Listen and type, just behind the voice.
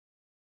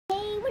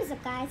What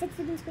is up, guys?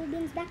 It's the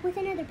Beans back with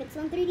another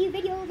Pixel 3D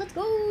video. Let's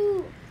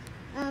go!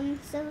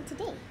 So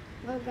today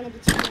we're gonna be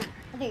checking out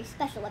a very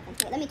special weapon.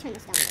 Wait, let me turn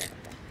this down a little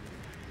bit.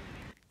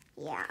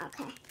 Yeah,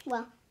 okay.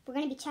 Well, we're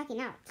gonna be checking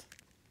out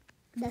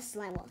the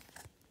Sly Wolf.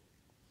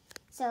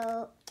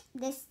 So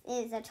this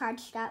is a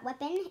charged shot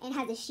weapon and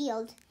has a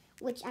shield,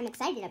 which I'm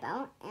excited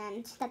about,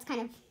 and that's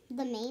kind of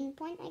the main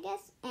point, I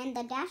guess. And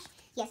the dash,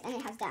 yes, and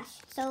it has dash.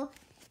 So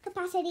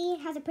capacity,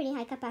 has a pretty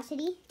high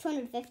capacity,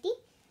 250.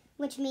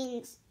 Which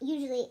means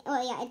usually,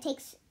 it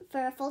takes,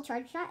 for a full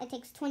charge shot, it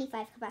takes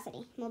 25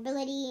 capacity.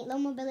 Mobility, low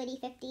mobility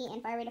 50,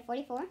 and fire rate of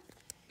 44.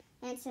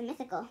 And it's a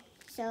mythical.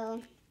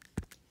 So,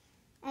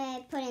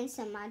 I put in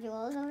some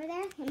modules over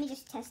there. Let me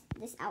just test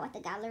this out at the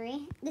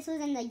gallery. This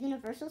was in the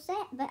universal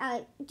set, but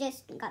I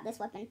just got this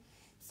weapon.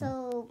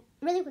 So,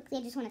 really quickly,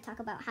 I just want to talk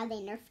about how they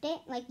nerfed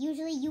it. Like,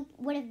 usually you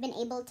would have been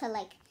able to,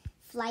 like,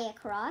 fly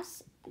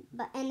across,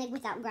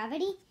 without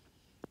gravity.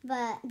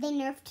 But they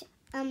nerfed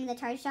the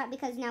charge shot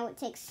because now it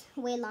takes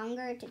way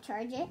longer to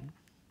charge it,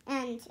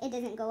 and it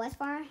doesn't go as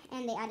far,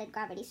 and they added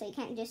gravity, so you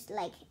can't just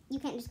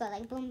go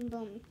like boom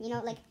boom, you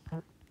know, like.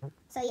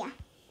 So yeah,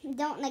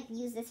 don't like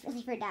use this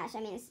really for dash. I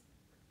mean,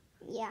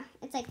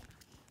 it's like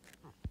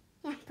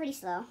pretty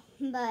slow,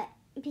 but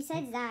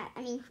besides that,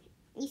 I mean,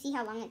 you see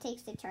how long it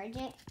takes to charge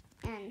it,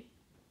 and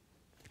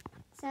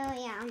so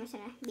yeah, I'm just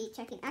gonna be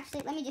checking.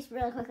 Actually, let me just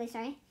really quickly,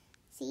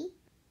 see,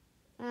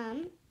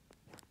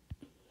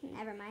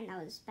 never mind,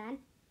 that was bad.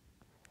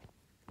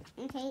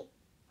 Okay,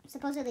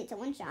 supposedly it's a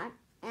one-shot,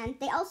 and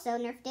they also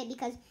nerfed it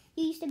because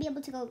you used to be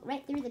able to go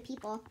right through the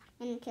people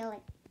and kill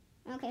it.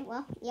 Okay,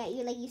 well, yeah,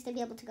 you used to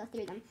be able to go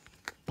through them.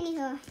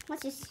 Anywho,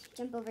 let's just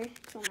jump over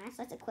to a mask.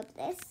 Let's equip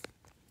this.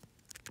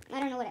 I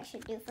don't know what I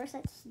should do first.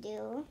 Let's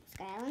do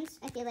Sky Islands.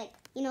 I feel like,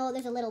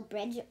 there's a little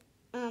bridge. So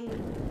yeah, I'm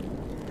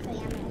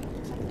gonna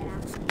check that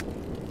out.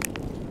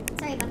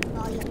 Sorry about the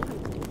volume.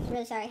 I'm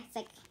really sorry. It's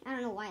like, I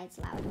don't know why it's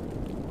loud.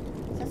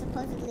 So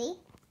supposedly,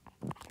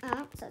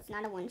 so it's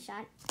not a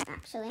one-shot,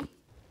 actually.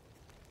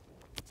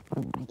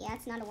 Yeah,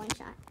 it's not a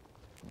one-shot.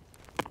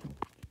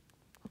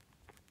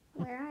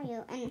 Where are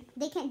you? And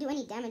they can't do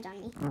any damage on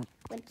me.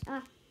 Which,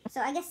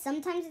 so I guess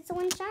sometimes it's a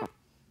one-shot,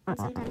 and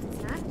sometimes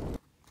it's not.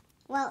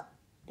 Well,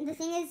 the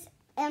thing is,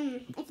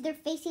 if they're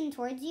facing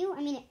towards you,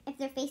 if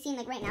they're facing,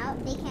 like, right now,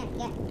 they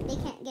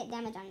can't get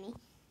damage on me.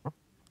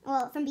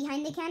 Well, from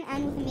behind they can,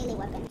 and with a melee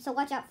weapon. So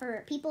watch out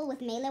for people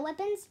with melee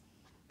weapons.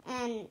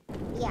 And,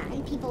 yeah,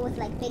 and people with,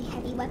 like, big,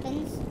 heavy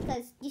weapons.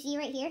 Because, you see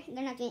right here?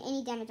 They're not doing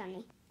any damage on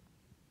me.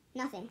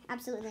 Nothing.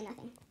 Absolutely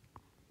nothing.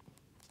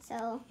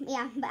 So,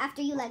 yeah, but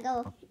after you let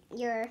go,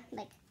 you're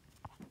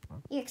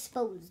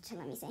exposed,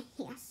 let me say.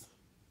 Yes.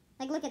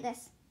 Like, look at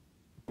this.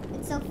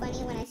 It's so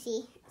funny when I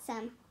see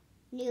some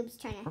noobs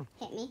trying to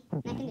hit me.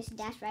 And I can just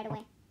dash right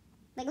away.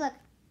 Like, look.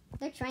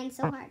 They're trying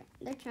so hard.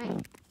 They're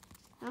trying.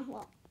 Oh,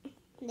 well,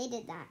 they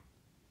did that.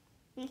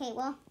 Okay,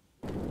 well.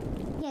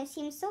 Yeah, it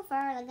seems so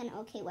far like an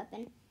okay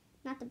weapon.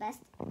 Not the best.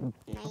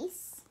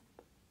 Nice.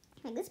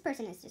 Like, this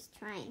person is just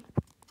trying.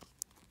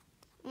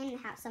 And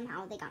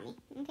somehow they got me.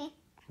 Okay.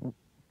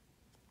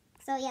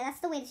 So, yeah, that's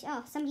the way to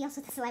oh, somebody else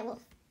with the Sly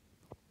Wolf.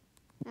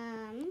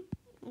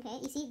 Okay,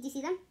 do you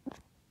see them?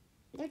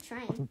 They're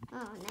trying.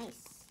 Oh,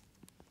 nice.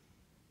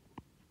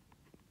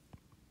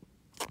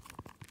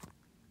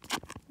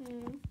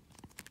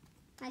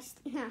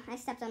 I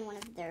stepped on one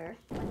of their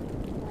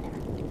whatever.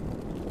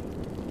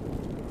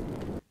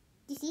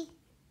 You see?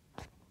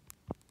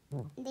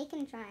 They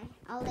can try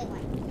all they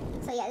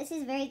want. So yeah, this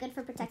is very good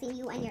for protecting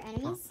you and your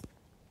enemies.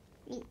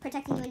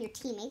 Protecting you and your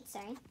teammates,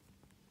 sorry.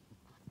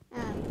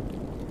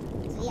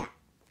 So yeah.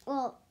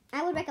 Well,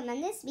 I would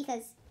recommend this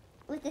because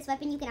with this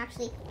weapon you can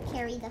actually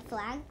carry the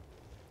flag.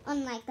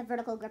 Unlike the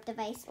vertical grip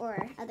device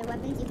or other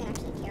weapons, you can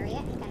actually carry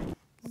it and kind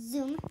of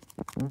zoom.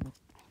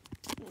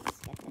 Let's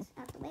get this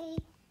out the way.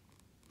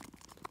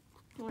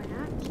 Or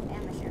not.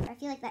 I'm not sure. I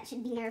feel like that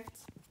should be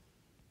nerfed.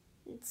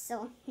 It's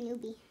so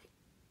newbie.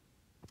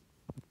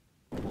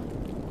 Okay.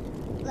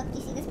 Look, do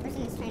you see this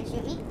person is trying to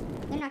shoot me?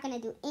 They're not going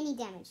to do any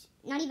damage.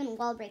 Not even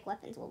wall break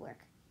weapons will work.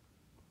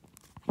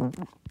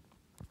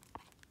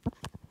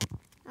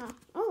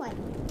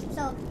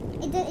 So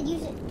it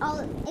usually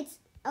it's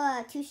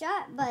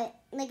two-shot, but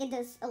like it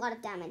does a lot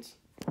of damage.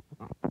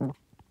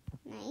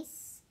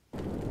 Nice.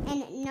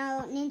 And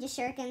no ninja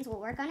shurikens will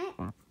work on it.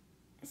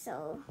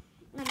 So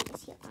let me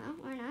just heal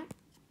or not.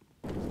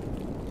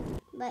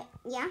 But,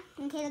 yeah.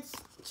 Okay, let's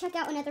check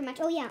out another match.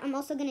 Oh, yeah, I'm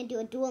also going to do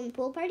a duel and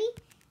pool party.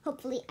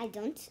 Hopefully, I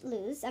don't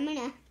lose. I'm going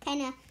to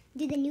kind of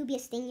do the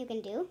noobiest thing you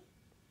can do.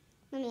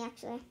 Let me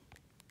actually.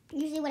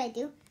 Usually what I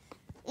do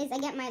is I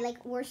get my,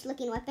 like,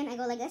 worst-looking weapon. I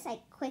go like this.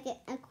 I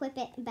equip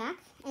it back.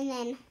 And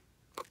then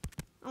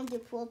I'll do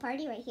pool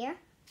party right here.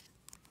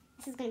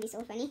 This is going to be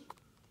so funny.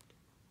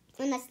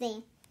 Unless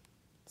they.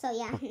 So,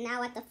 yeah,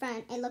 now at the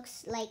front, it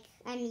looks like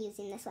I'm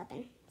using this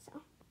weapon.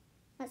 So,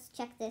 let's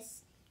check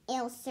this.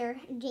 Sir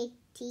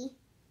JT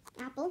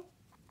Apple.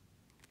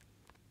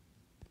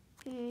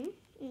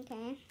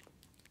 Okay.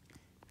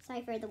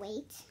 Sorry for the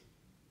wait.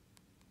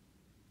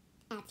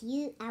 A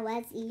few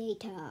hours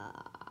later.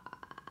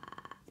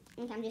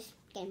 Okay, I'm just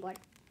getting bored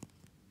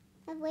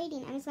of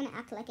waiting. I'm just gonna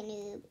act like a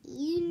noob.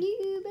 You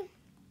noob.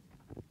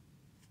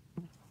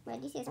 Where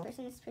do you see this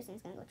person? This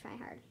person's gonna go try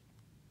hard.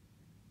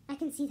 I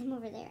can see them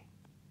over there.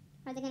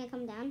 Are they gonna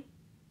come down?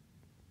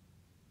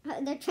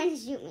 Oh, they're trying to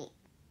shoot me.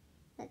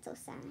 That's so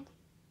sad.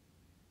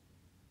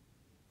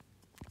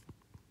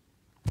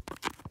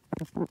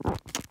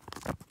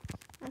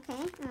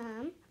 Okay,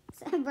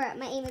 so, bro,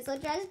 my aim is so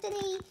trash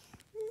today.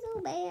 This is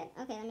so bad.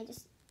 Okay, let me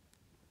just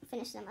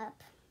finish them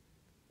up.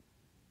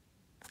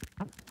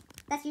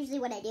 That's usually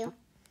what I do.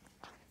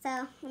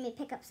 So, let me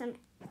pick up some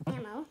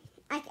ammo.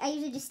 I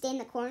usually just stay in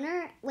the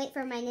corner, wait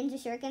for my ninja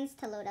shurikens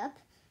to load up.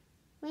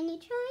 When you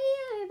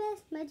try your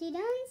best, but you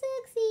don't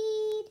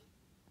succeed.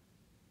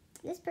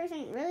 This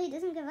person really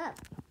doesn't give up.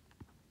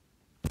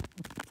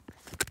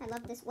 I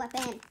love this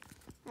weapon.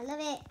 I love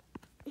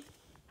it.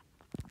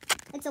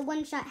 It's a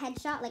one-shot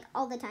headshot, like,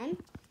 all the time.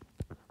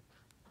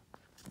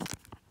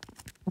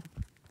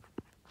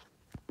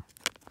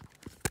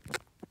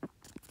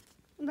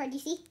 Bro, do you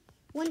see?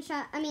 One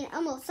shot, I mean,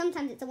 almost,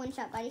 sometimes it's a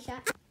one-shot body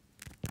shot.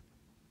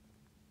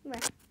 Bro,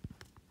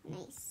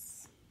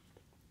 nice.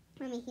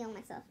 Let me heal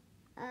myself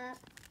up.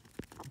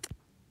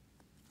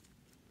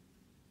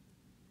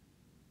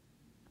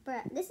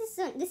 Bro, this is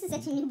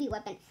such a newbie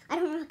weapon. I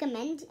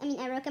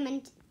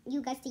recommend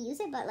you guys to use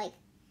it, but, like,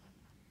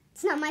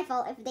 it's not my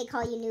fault if they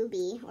call you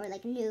newbie or,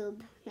 like,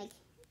 noob, like,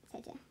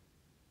 etc.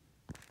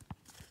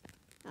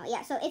 Oh,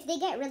 yeah, so if they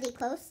get really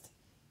close,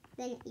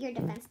 then you're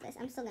defenseless.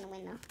 I'm still gonna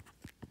win, though.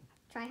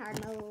 Try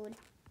hard mode.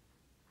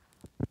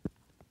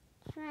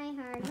 Try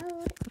hard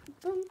mode.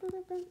 Boom, boom,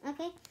 boom, boom.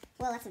 Okay,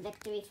 well, that's a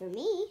victory for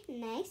me.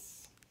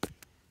 Nice.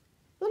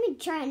 Let me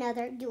try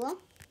another duel.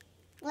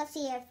 Let's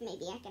see if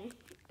maybe I can,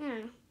 I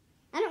don't know.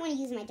 I don't want to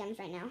use my gems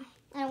right now.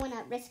 I don't want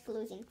to risk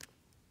losing.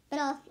 But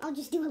I'll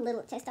just do a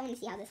little test. I want to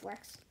see how this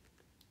works.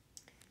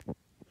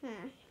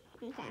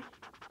 Okay.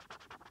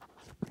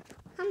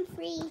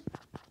 Humphrey.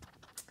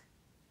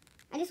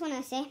 I just want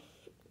to say,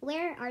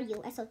 where are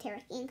you,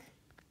 Esoteric Ink?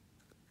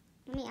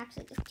 Let me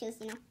actually just choose,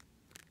 you know.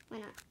 Why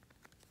not?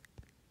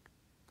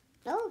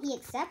 Oh, he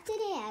accepted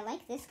it. I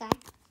like this guy.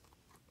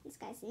 This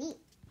guy's neat.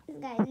 This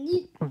guy's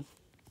neat.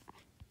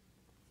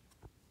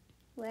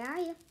 Where are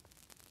you?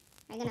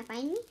 Are you gonna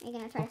find me? Are you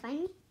gonna try to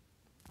find me?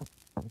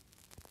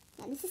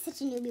 Yeah, this is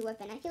such a newbie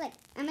weapon. I feel like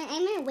I'm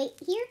gonna wait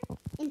here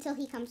until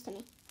he comes to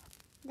me.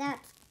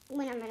 That's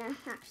when I'm gonna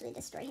actually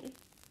destroy him.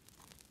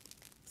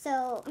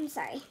 So, I'm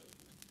sorry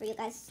for you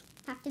guys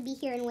have to be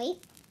here and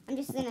wait. I'm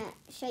just gonna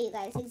show you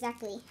guys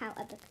exactly how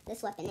epic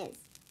this weapon is.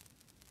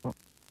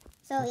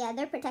 So yeah,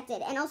 they're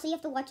protected. And also you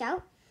have to watch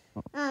out.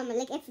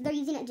 Like if they're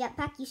using a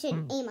jetpack, you should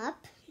aim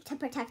up to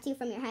protect you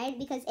from your head.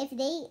 Because if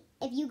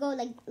you go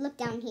like look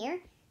down here,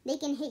 they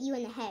can hit you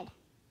in the head.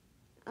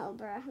 Oh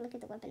bruh, look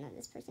at the weapon that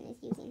this person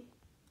is using.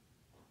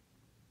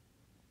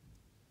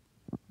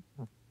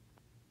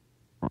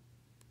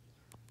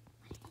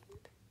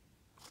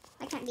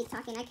 I can't be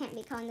talking, I can't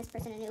be calling this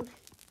person a noob.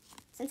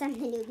 Since I'm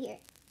the noob here.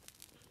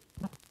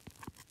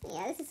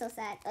 Yeah, this is so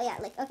sad. Oh yeah,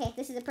 like, okay,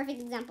 this is a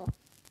perfect example.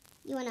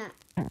 You wanna...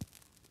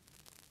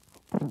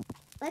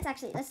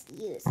 Let's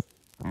use.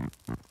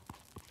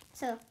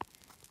 So,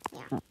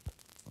 yeah.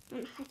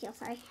 I feel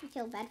sorry. I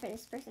feel bad for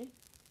this person.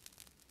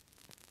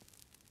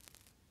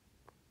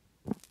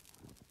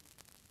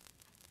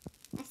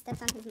 I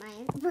stepped on his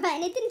mine. Bruh,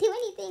 and it didn't do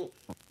anything.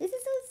 This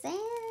is so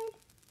sad.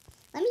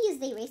 Let me use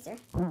the eraser.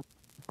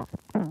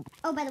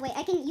 Oh, by the way,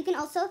 you can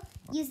also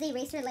use the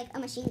eraser like a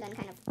machine gun,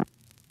 kind of.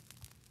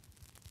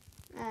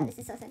 This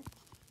is so sad.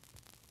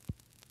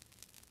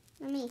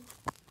 Let me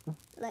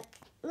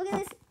look at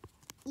this.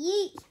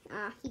 Yeet!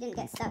 Ah, he didn't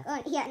get stuck.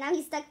 Oh, yeah, now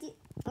he's stuck.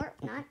 Or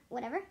not,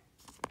 whatever.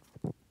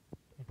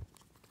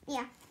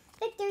 Yeah,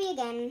 victory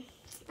again.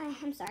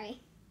 I'm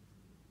sorry.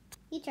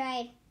 You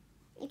tried.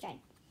 You tried.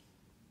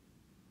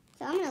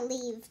 So I'm gonna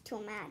leave to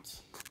a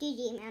match.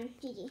 GG, man.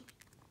 GG.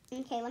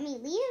 Okay, let me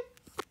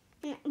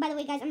leave. By the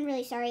way, guys, I'm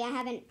really sorry. I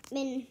haven't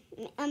been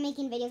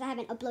making videos. I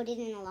haven't uploaded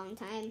in a long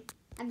time.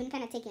 I've been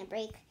kind of taking a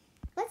break.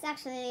 Let's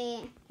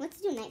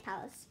do Night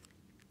Palace.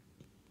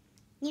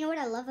 You know what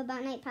I love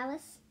about Night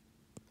Palace?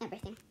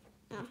 Everything.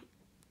 Oh.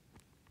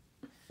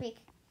 Freak.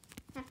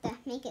 I have to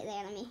make it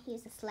there. Let me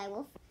use the Sly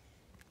Wolf.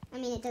 I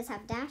mean, it does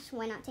have dash.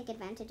 Why not take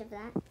advantage of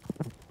that?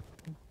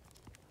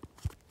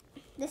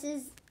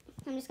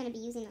 I'm just going to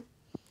be using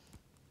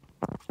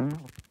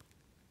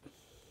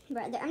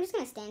Bro, I'm just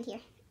going to stand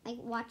here. Like,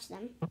 watch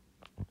them.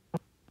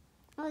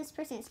 Oh, this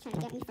person is trying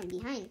to get me from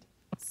behind.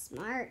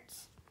 Smart.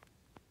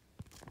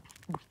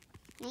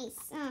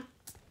 Nice. Oh.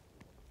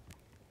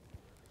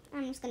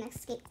 I'm just gonna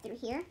escape through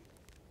here.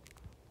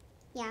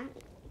 Yeah,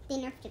 they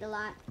nerfed it a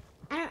lot.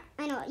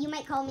 I know, you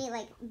might call me,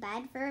 like,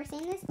 bad for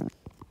saying this.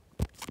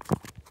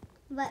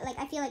 But, like,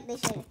 I feel like they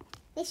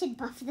should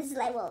buff the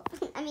Sly Wolf.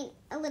 I mean,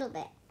 a little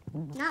bit.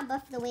 Not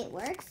buff the way it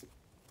works.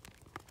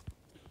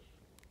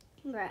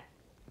 Bruh.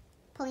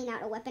 Pulling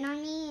out a weapon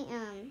on me,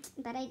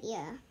 bad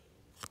idea.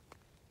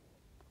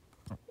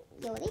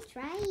 Yo, they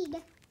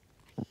tried.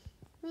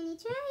 When you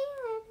try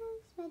your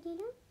best, but you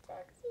don't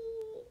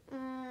succeed.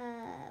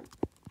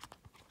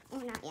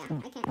 or not. Yeah,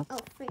 I can't. Oh,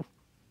 freak.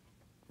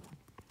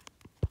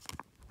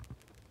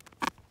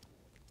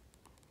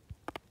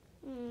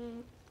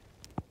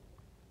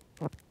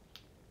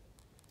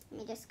 Let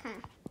me just kind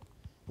of...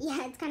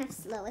 Yeah, it's kind of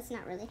slow. It's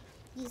not really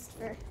used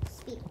for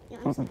speed. No,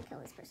 I'm just going to kill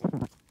this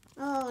person.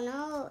 Oh,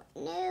 no.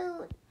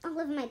 No. All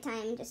of my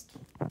time just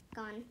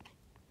gone.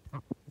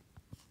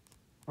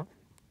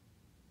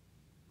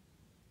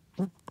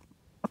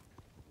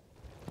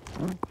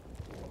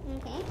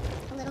 Okay,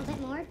 a little bit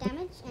more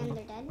damage, and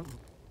they're dead.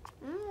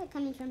 Oh, they're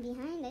coming from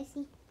behind, I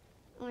see.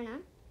 Or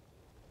not.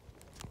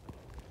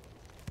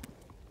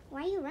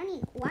 Why are you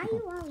running? Why are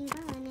you always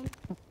running?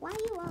 Why are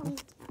you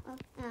always...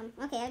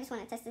 okay, I just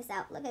want to test this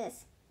out. Look at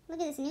this. Look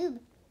at this noob.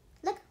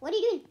 Look, what are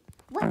you doing?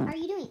 What are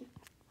you doing?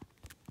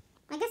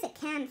 I guess it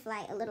can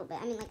fly a little bit.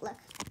 I mean, like, look.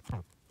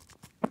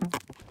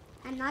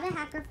 I'm not a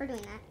hacker for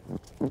doing that.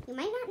 You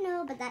might not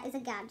know, but that is a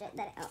gadget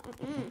that...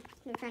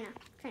 They're trying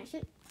to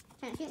shoot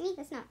me?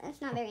 That's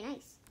not very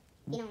nice.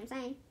 You know what I'm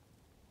saying?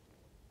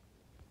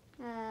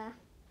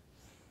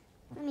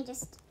 Let me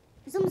just...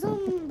 Zoom,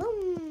 zoom,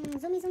 boom,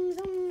 zoomy, zoom,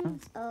 zoom.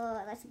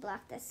 Oh, let's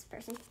block this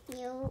person.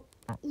 You,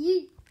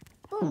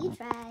 boom, you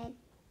tried.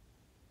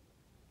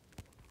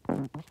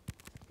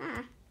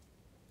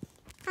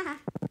 Haha.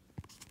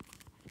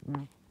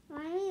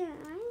 Why are you...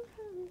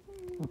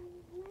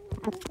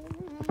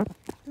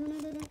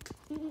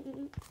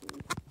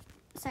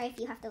 Sorry if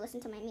you have to listen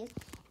to my music.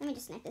 Let me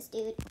just snipe this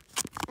dude.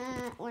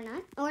 Or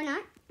not. Or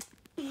not.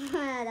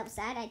 That was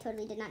sad. I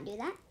totally did not do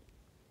that.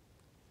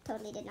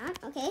 Totally did not.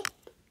 Okay.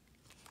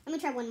 Let me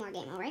try one more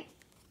game, alright?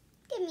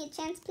 Give me a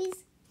chance,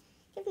 please.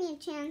 Give me a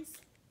chance.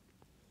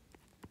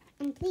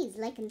 And please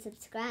like and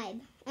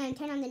subscribe. And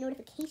turn on the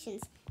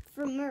notifications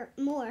for more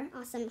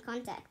awesome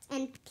content.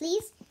 And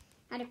please,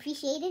 I'd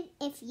appreciate it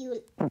if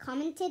you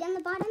commented on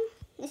the bottom.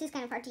 This is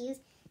kind of hard to use.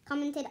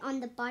 Commented on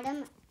the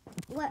bottom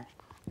what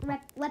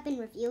weapon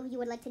review you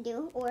would like to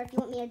do. Or if you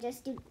want me to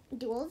just do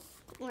duels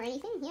or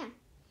anything. Yeah.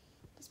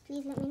 Just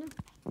please let me know.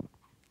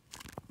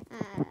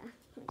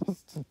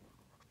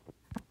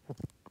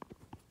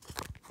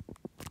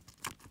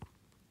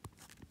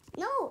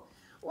 No!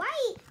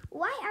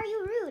 Why are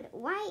you rude?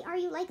 Why are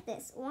you like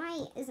this?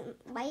 Why is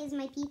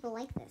my people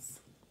like this?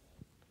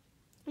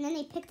 And then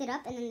they picked it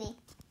up and then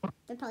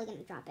they're probably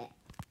gonna drop it.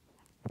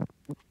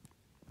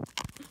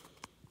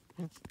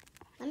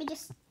 Let me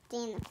just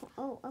stay in the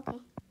oh, okay.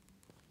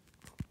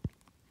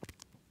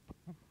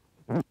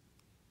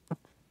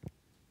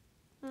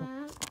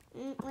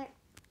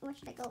 Where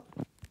should I go?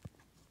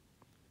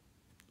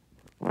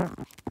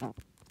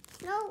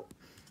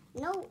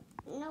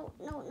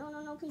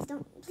 No, please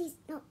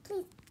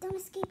don't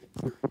escape.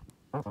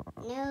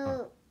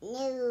 No.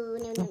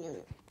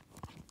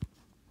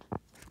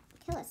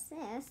 Kill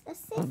assist.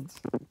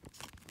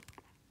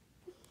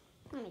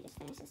 Let me just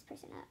finish this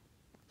person up.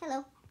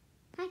 Hello.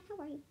 Hi,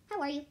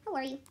 how are you?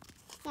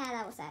 Yeah,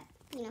 that was sad.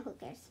 You know, who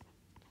cares?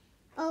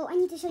 Oh, I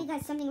need to show you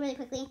guys something really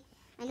quickly.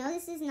 I know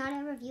this is not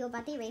a review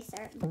about the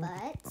eraser,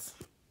 but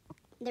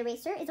the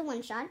eraser is a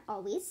one-shot,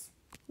 always.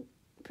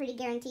 Pretty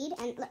guaranteed.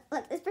 And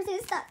look, this person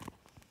is stuck.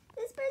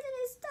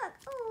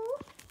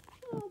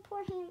 Oh,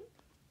 poor him.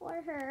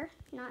 Or her.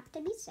 Not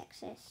to be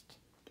sexist.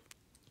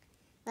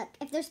 Look,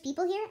 if there's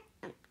people here,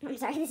 I'm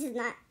sorry, this is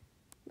not,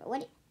 but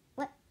what,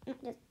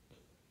 just,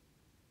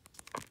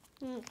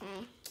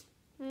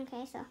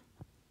 okay, so,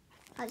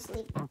 I'll just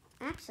leave,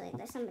 actually,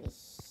 there's somebody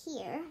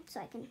here, so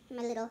I can,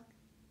 my little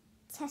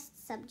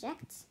test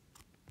subject.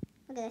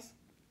 Look at this,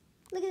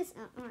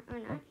 or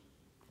not.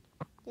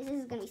 This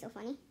is gonna be so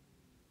funny,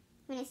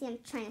 when I see them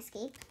trying to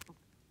escape.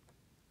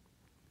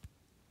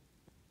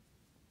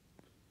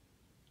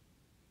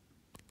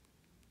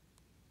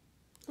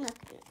 Look,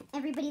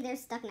 everybody there's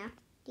stuck now.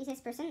 Do you see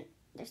this person?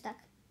 They're stuck.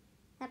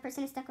 That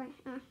person is stuck right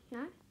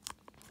not.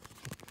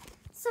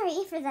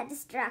 Sorry for that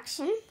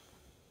distraction.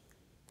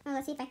 Oh,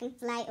 let's see if I can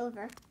fly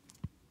over.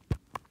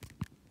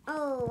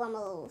 Oh,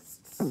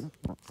 almost.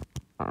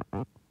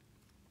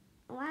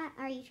 What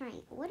are you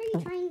trying? What are you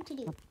trying to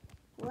do?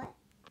 What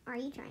are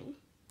you trying?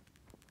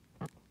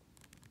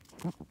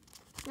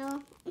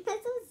 No,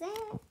 that's so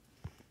sad.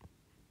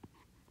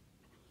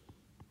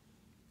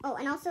 Oh,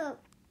 and also,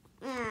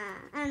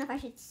 I don't know if I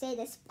should say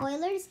this.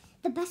 Spoilers,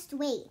 the best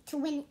way to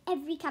win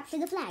every capture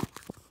the flag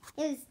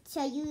is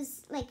to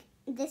use, like,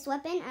 this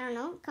weapon. I don't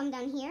know. Come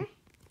down here.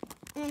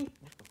 And then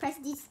press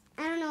these.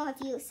 I don't know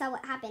if you saw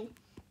what happened.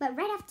 But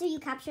right after you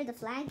capture the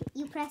flag,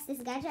 you press this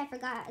gadget. I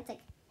forgot. It's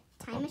like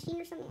time machine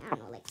or something. I don't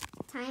know. Like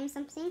time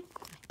something.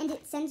 And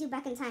it sends you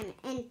back in time.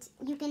 And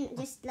you can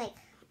just, like,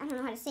 I don't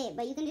know how to say it.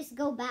 But you can just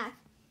go back.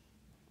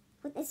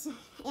 With this.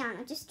 I don't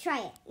know. Just try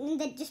it. And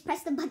then just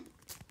press the button.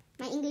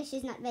 My English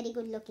is not very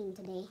good looking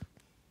today.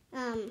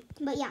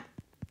 But yeah,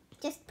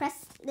 just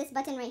press this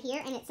button right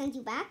here and it sends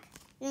you back.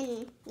 And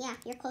then, yeah,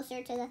 you're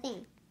closer to the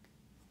thing.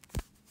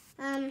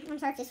 I'm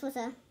sorry if this was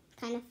a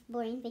kind of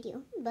boring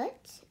video,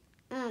 but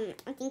I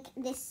think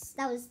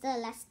that was the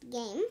last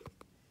game.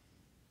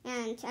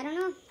 And I don't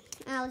know,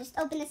 I'll just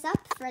open this up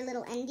for a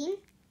little ending.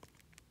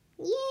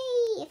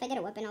 Yay! If I get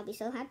a weapon, I'll be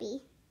so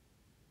happy.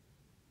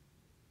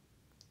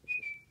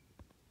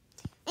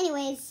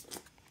 anyways,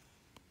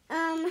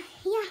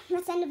 yeah,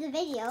 that's the end of the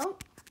video.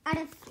 Out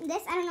of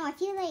this, I don't know, I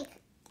feel like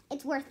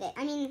it's worth it.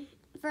 I mean,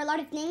 for a lot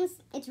of things,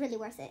 it's really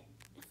worth it.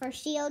 For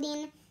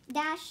shielding,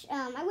 dash,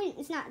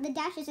 the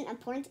dash isn't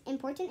important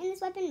in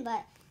this weapon,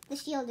 but the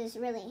shield is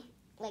really,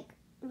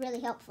 really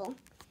helpful.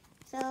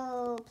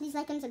 So, please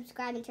like and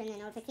subscribe and turn on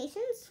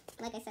notifications,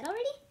 like I said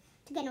already,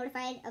 to get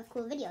notified of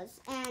cool videos.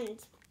 And,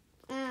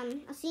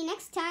 I'll see you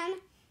next time.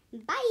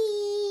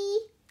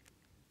 Bye!